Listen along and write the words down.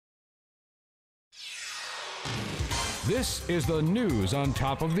This is the news on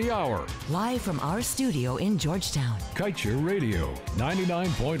top of the hour. Live from our studio in Georgetown. Kaieteur Radio,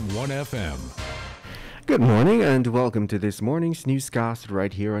 99.1 FM. Good morning and welcome to this morning's newscast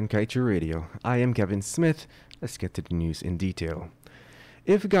right here on Kaieteur Radio. I am Kevin Smith. Let's get to the news in detail.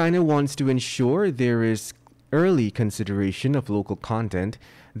 If Guyana wants to ensure there is early consideration of local content,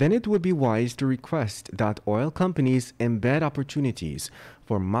 then it would be wise to request that oil companies embed opportunities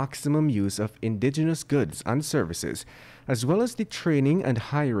for maximum use of indigenous goods and services, as well as the training and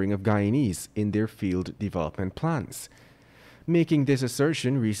hiring of Guyanese in their field development plans. Making this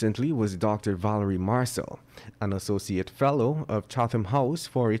assertion recently was Dr. Valerie Marcel, an Associate Fellow of Chatham House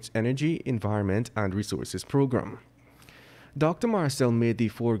for its Energy, Environment and Resources Program. Dr. Marcel made the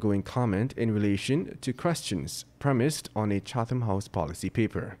foregoing comment in relation to questions premised on a Chatham House policy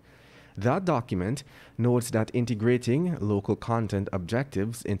paper. That document notes that integrating local content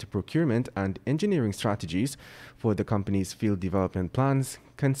objectives into procurement and engineering strategies for the company's field development plans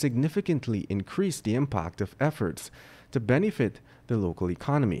can significantly increase the impact of efforts to benefit the local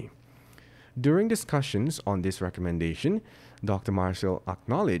economy. During discussions on this recommendation, Dr. Marcel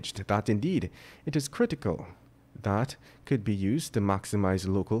acknowledged that indeed it is critical that could be used to maximize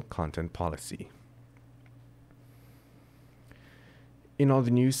local content policy. In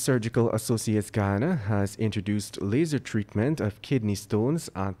other news, Surgical Associates Guyana has introduced laser treatment of kidney stones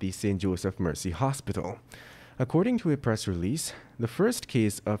at the St. Joseph Mercy Hospital. According to a press release, the first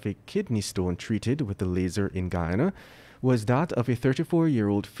case of a kidney stone treated with the laser in Guyana was that of a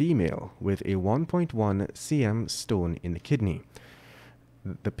 34-year-old female with a 1.1 cm stone in the kidney.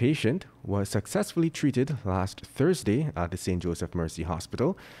 The patient was successfully treated last Thursday at the St. Joseph Mercy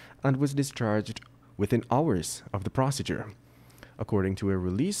Hospital and was discharged within hours of the procedure. According to a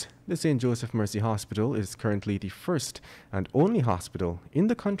release, the St. Joseph Mercy Hospital is currently the first and only hospital in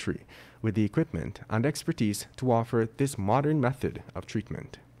the country with the equipment and expertise to offer this modern method of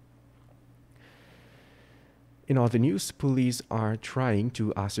treatment. In other news, police are trying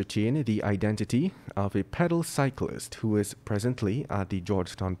to ascertain the identity of a pedal cyclist who is presently at the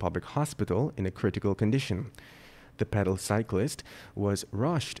Georgetown Public Hospital in a critical condition. The pedal cyclist was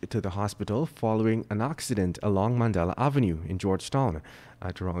rushed to the hospital following an accident along Mandela Avenue in Georgetown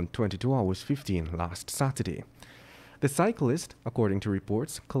at around 22:15 last Saturday. The cyclist, according to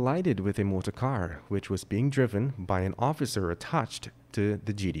reports, collided with a motor car which was being driven by an officer attached to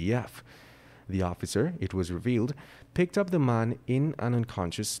the GDF. The officer, it was revealed, picked up the man in an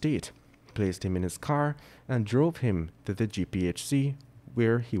unconscious state, placed him in his car, and drove him to the GPHC,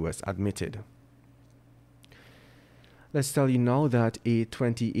 where he was admitted. Let's tell you now that a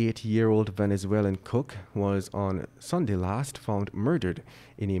 28-year-old Venezuelan cook was on Sunday last found murdered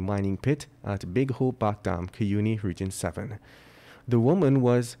in a mining pit at Big Hope Backdam, Cuyuni, Region 7. The woman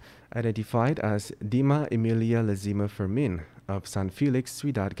was identified as Dima Emilia Lazima Fermin of San Felix,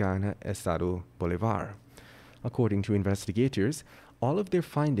 Ciudad Guyana, Estado Bolivar. According to investigators, all of their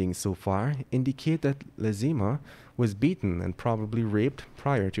findings so far indicate that Lazima was beaten and probably raped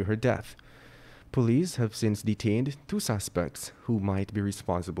prior to her death. Police have since detained 2 suspects who might be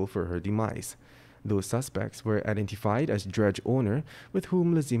responsible for her demise. Those suspects were identified as dredge owner with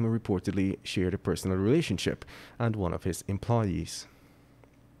whom Lazima reportedly shared a personal relationship and one of his employees.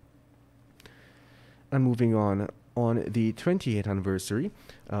 And moving on the 28th anniversary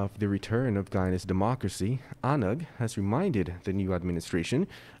of the return of Guyana's democracy, ANUG has reminded the new administration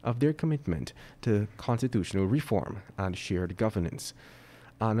of their commitment to constitutional reform and shared governance.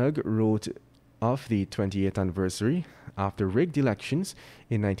 ANUG wrote of the 28th anniversary after rigged elections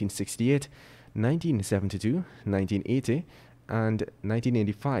in 1968, 1972, 1980, and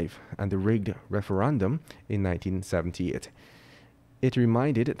 1985, and the rigged referendum in 1978. It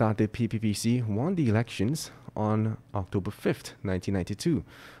reminded that the PPPC won the elections on October 5th, 1992,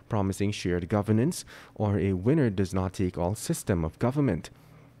 promising shared governance or a winner does not take all system of government.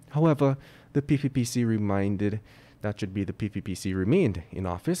 However, the PPPC remained in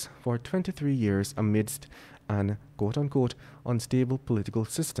office for 23 years amidst an quote-unquote unstable political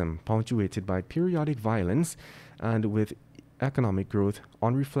system punctuated by periodic violence and with economic growth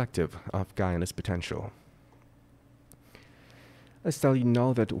unreflective of Guyana's potential. Let's tell you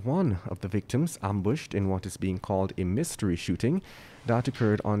now that one of the victims ambushed in what is being called a mystery shooting that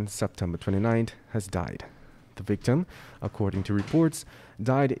occurred on September 29th has died. The victim, according to reports,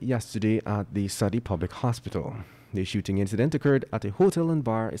 died yesterday at the Suddy Public Hospital. The shooting incident occurred at a hotel and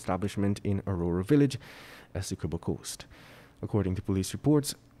bar establishment in Aurora Village, Essequibo Coast. According to police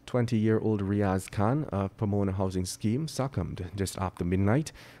reports, 20-year-old Riaz Khan of Pomona Housing Scheme succumbed just after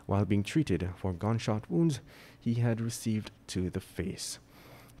midnight while being treated for gunshot wounds he had received to the face.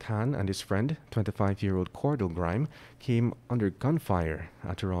 Khan and his friend, 25-year-old Cordell Grime, came under gunfire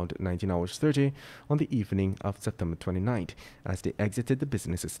at around 19 hours 30 on the evening of September 29th as they exited the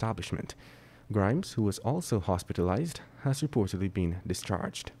business establishment. Grimes, who was also hospitalized, has reportedly been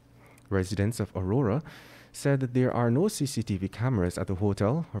discharged. Residents of Aurora said that there are no CCTV cameras at the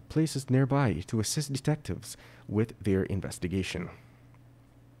hotel or places nearby to assist detectives with their investigation.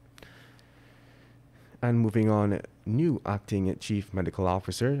 And moving on, new acting Chief Medical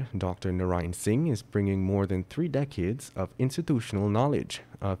Officer Dr. Narayan Singh is bringing more than 3 decades of institutional knowledge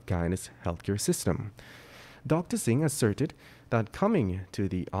of Guyana's healthcare system. Dr. Singh asserted that coming to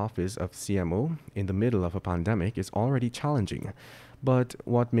the office of CMO in the middle of a pandemic is already challenging. But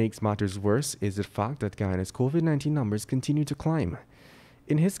what makes matters worse is the fact that Guyana's COVID-19 numbers continue to climb.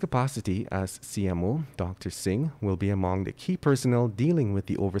 In his capacity as CMO, Dr. Singh will be among the key personnel dealing with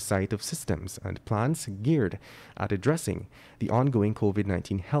the oversight of systems and plans geared at addressing the ongoing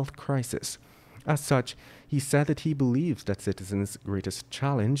COVID-19 health crisis. As such, he said that he believes that citizens' greatest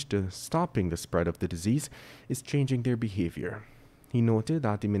challenge to stopping the spread of the disease is changing their behavior. He noted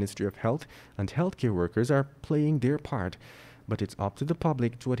that the Ministry of Health and healthcare workers are playing their part, but it's up to the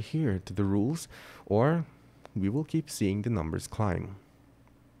public to adhere to the rules, or we will keep seeing the numbers climb.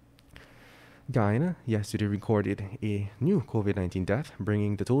 Guyana yesterday recorded a new COVID-19 death,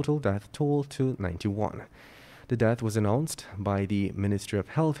 bringing the total death toll to 91. The death was announced by the Ministry of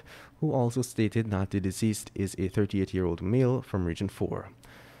Health, who also stated that the deceased is a 38-year-old male from Region 4.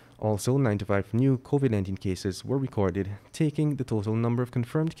 Also, 95 new COVID-19 cases were recorded, taking the total number of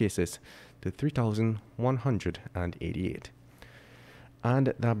confirmed cases to 3,188.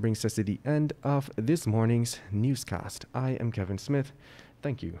 And that brings us to the end of this morning's newscast. I am Kevin Smith.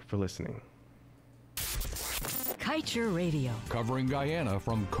 Thank you for listening. Kaieteur Radio. Covering Guyana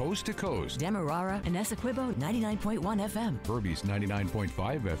from coast to coast. Demerara and Essequibo 99.1 FM. Berbice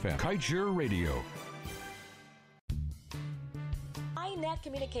 99.5 FM. Kaieteur Radio. iNet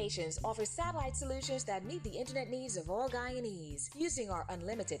Communications offers satellite solutions that meet the internet needs of all Guyanese. Using our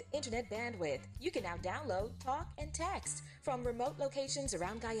unlimited internet bandwidth, you can now download, talk, and text from remote locations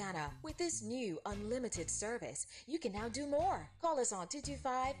around Guyana. With this new unlimited service, you can now do more. Call us on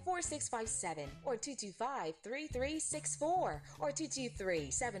 225-4657 or 225-3364 or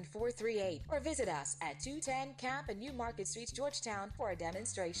 223-7438 or visit us at 210 Camp and New Market Street, Georgetown for a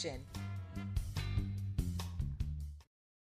demonstration.